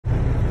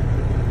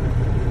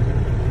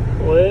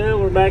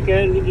back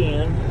at it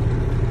again.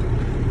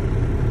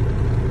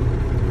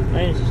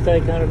 Managed to stay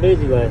kind of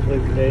busy last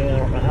week or two. I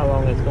don't know how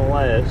long it's going to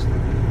last.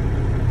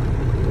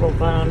 We'll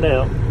find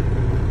out.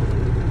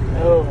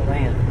 Oh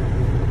man.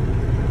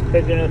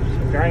 Picking up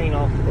some grain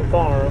off of a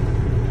farm.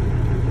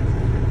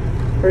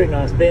 Pretty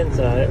nice bin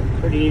site.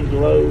 Pretty easy to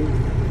load.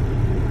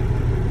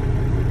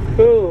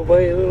 Oh,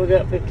 wait, we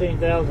got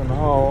 15,000 to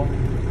haul.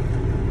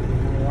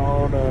 We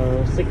hauled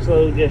 6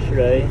 loads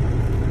yesterday.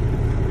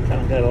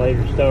 Kind of got a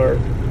later start.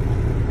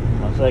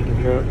 My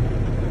second truck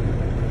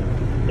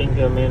didn't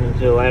come in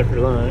until after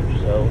lunch,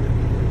 so I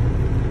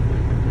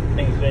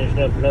think he's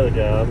finishing up another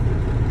job.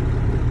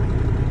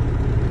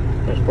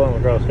 Just pulling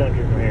across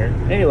country from here.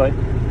 Anyway,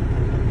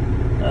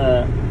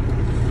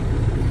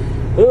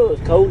 oh,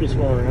 it's cold this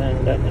morning. I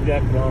haven't got my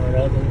jacket on or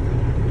nothing.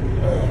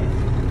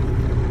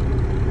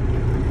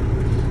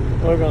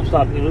 We're gonna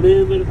stop and get a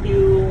little bit of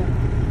fuel. I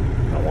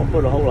don't want to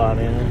put a whole lot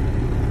in it.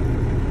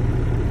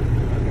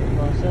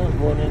 My son's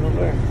pulling in over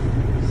there.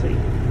 Let's see.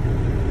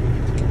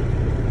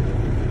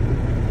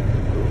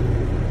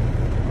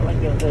 I like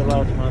gonna say a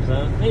lot to my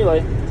son.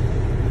 Anyway,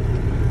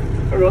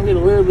 we're gonna get a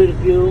little bit of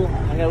fuel.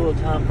 I got a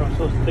little time before I'm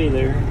supposed to be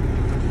there.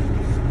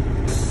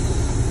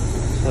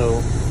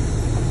 So,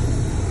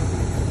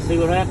 let's see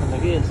what happens, I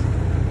guess.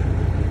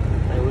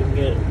 Maybe we can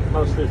get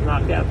most of this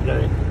knocked out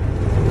today.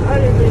 I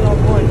didn't think on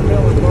point to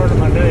film part of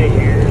my day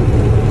here.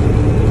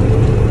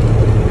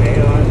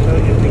 I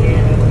showed you the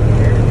beginning,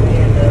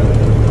 and the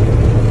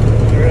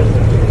rest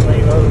of it just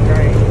leave over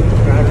grain,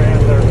 right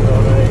around there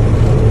all day.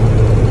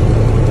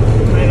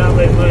 May not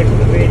be much of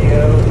the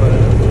video,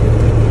 but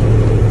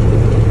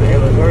it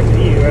was worth the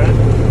view, right?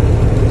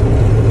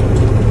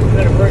 It's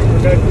been a pretty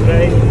productive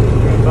day.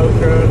 Run both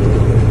trucks,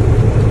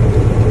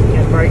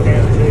 and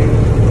breakdown too.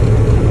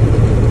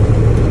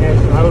 Had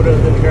some hold up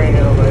in the grain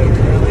elevator.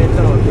 I mean, it's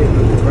all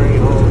different to bring it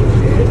home.